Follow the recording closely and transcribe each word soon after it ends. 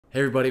Hey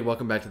everybody,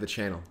 welcome back to the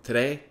channel.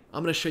 Today,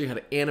 I'm going to show you how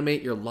to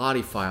animate your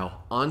Lottie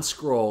file on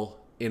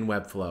scroll in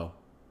Webflow.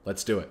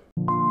 Let's do it.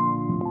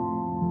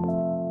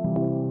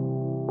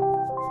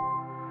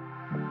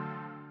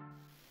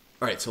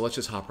 Alright, so let's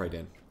just hop right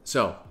in.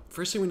 So,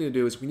 first thing we need to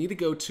do is we need to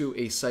go to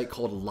a site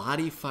called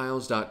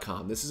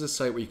LottieFiles.com. This is a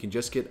site where you can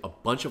just get a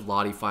bunch of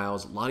Lottie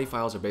files. Lottie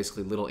files are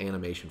basically little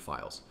animation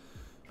files.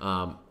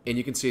 And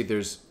you can see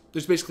there's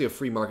basically a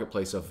free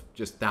marketplace of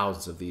just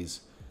thousands of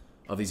these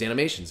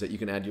animations that you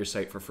can add to your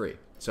site for free.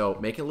 So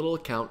make a little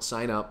account,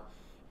 sign up,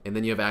 and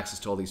then you have access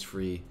to all these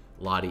free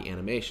Lottie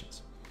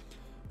animations.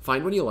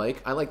 Find one you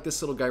like. I like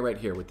this little guy right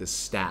here with this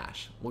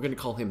stash. We're going to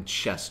call him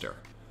Chester.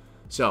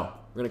 So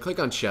we're going to click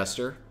on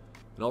Chester,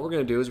 and all we're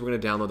going to do is we're going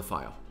to download the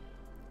file.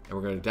 And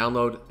we're going to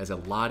download as a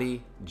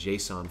Lottie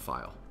JSON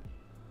file.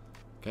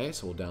 Okay,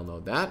 so we'll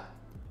download that.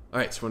 All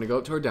right, so we're going to go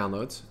up to our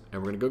downloads,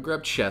 and we're going to go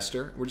grab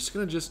Chester. We're just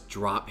going to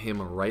drop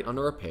him right onto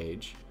our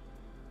page.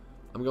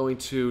 I'm going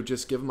to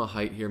just give him a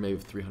height here, maybe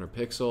of 300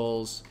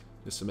 pixels,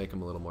 just to make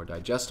him a little more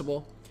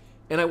digestible.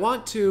 And I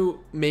want to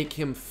make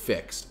him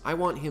fixed. I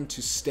want him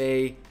to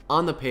stay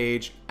on the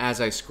page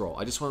as I scroll.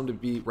 I just want him to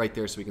be right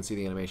there so we can see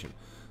the animation.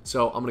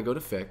 So I'm gonna go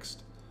to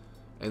fixed,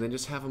 and then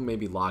just have him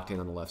maybe locked in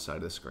on the left side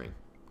of the screen.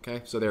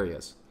 Okay, so there he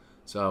is.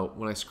 So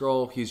when I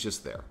scroll, he's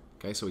just there.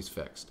 Okay, so he's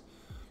fixed.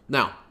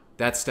 Now,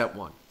 that's step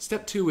one.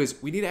 Step two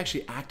is we need to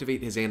actually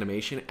activate his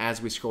animation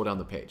as we scroll down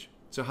the page.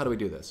 So how do we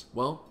do this?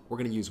 Well, we're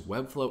going to use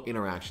Webflow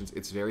interactions.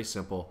 It's very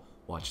simple.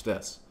 Watch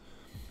this.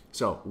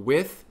 So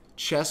with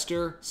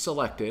Chester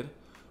selected,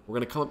 we're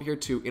going to come up here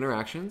to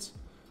interactions,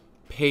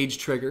 page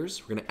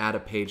triggers. We're going to add a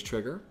page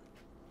trigger,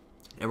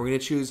 and we're going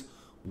to choose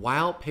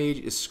while page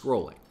is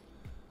scrolling.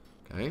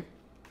 Okay.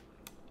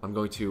 I'm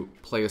going to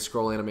play a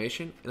scroll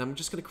animation, and I'm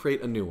just going to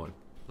create a new one.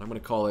 I'm going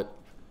to call it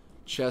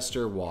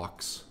Chester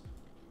Walks.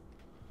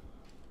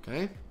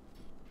 Okay.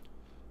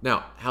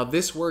 Now, how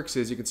this works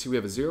is you can see we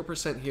have a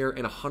 0% here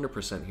and a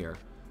 100% here.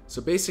 So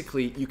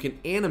basically, you can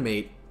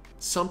animate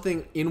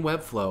something in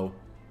Webflow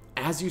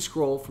as you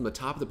scroll from the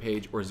top of the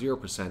page, or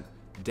 0%,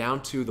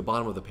 down to the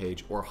bottom of the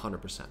page, or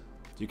 100%. So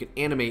you can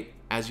animate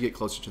as you get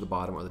closer to the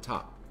bottom or the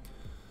top.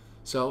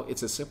 So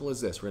it's as simple as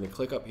this. We're going to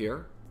click up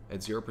here at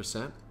 0%,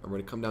 and we're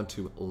going to come down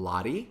to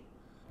Lottie.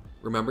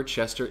 Remember,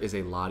 Chester is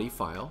a Lottie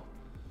file.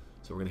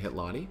 So we're going to hit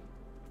Lottie.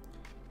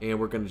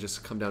 And we're going to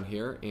just come down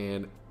here,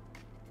 and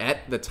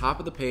at the top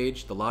of the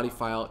page, the Lottie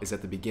file is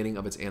at the beginning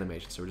of its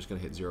animation. So we're just going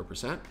to hit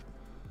 0%.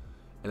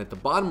 And at the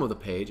bottom of the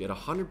page, at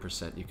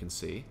 100%, you can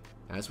see,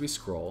 as we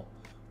scroll,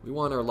 we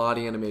want our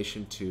Lottie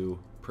animation to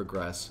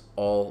progress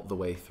all the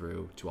way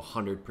through to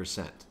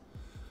 100%.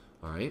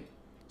 All right?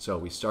 So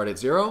we start at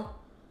 0,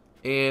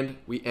 and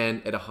we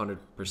end at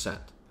 100%.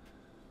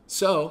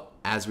 So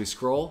as we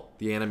scroll,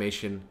 the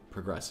animation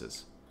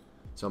progresses.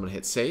 So I'm going to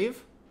hit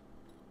save,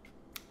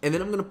 and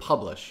then I'm going to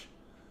publish.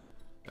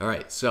 All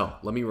right, so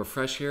let me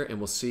refresh here, and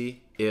we'll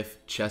see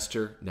if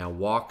Chester now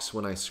walks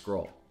when I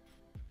scroll.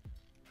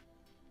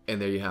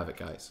 And there you have it,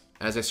 guys.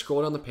 As I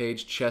scroll down the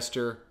page,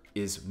 Chester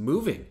is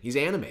moving. He's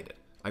animated.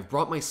 I've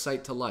brought my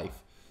site to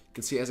life. You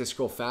can see as I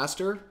scroll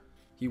faster,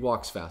 he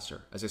walks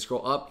faster. As I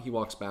scroll up, he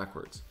walks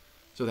backwards.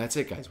 So that's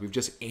it, guys. We've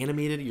just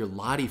animated your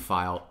Lottie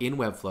file in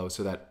Webflow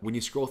so that when you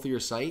scroll through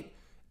your site,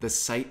 the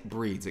site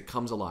breathes. It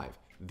comes alive.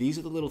 These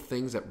are the little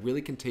things that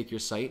really can take your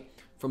site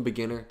from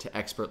beginner to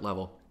expert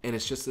level. And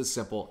it's just as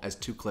simple as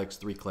 2 clicks,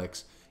 3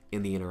 clicks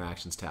in the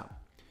interactions tab.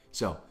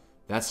 So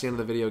that's the end of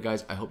the video,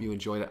 guys. I hope you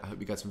enjoyed it. I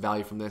hope you got some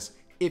value from this.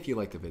 If you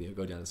liked the video,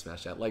 go down and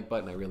smash that like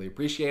button. I really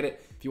appreciate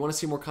it. If you want to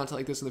see more content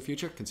like this in the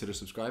future, consider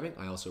subscribing.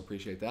 I also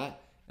appreciate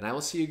that. And I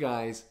will see you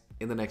guys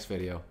in the next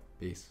video.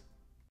 Peace.